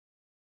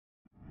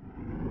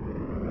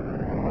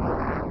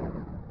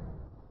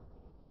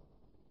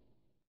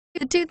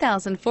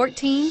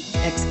2014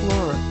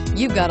 Explorer.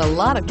 You've got a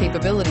lot of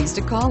capabilities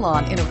to call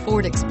on in a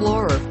Ford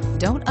Explorer.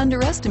 Don't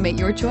underestimate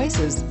your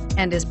choices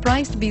and is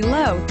priced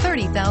below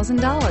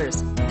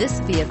 $30,000. This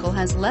vehicle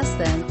has less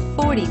than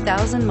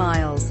 40,000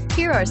 miles.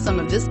 Here are some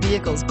of this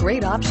vehicle's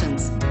great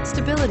options: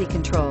 stability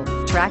control,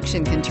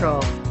 traction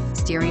control,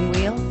 steering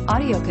wheel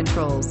audio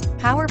controls,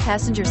 power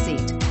passenger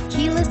seat,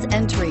 keyless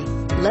entry,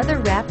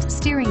 leather-wrapped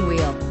steering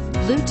wheel,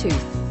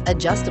 Bluetooth,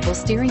 adjustable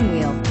steering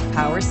wheel,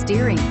 power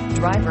steering,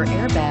 driver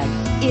airbag.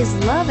 Is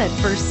love at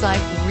first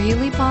sight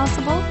really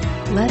possible?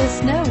 Let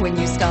us know when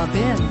you stop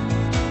in.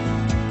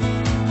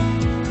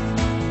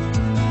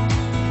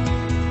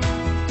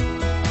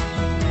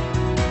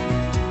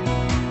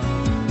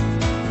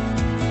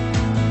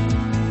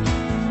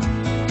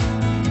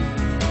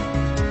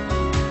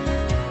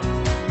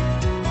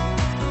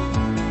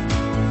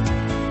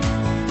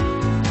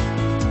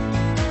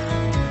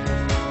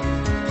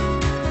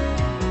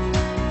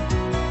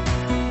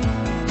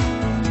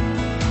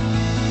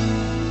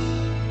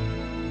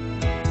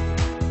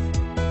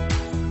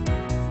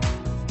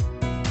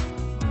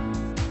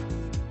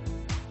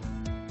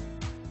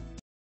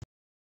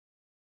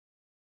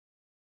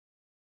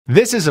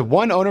 This is a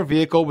one-owner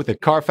vehicle with a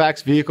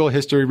Carfax Vehicle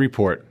History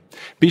Report.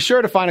 Be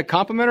sure to find a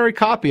complimentary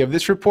copy of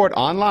this report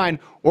online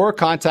or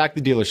contact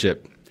the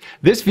dealership.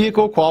 This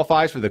vehicle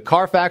qualifies for the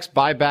Carfax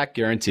Buyback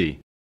Guarantee.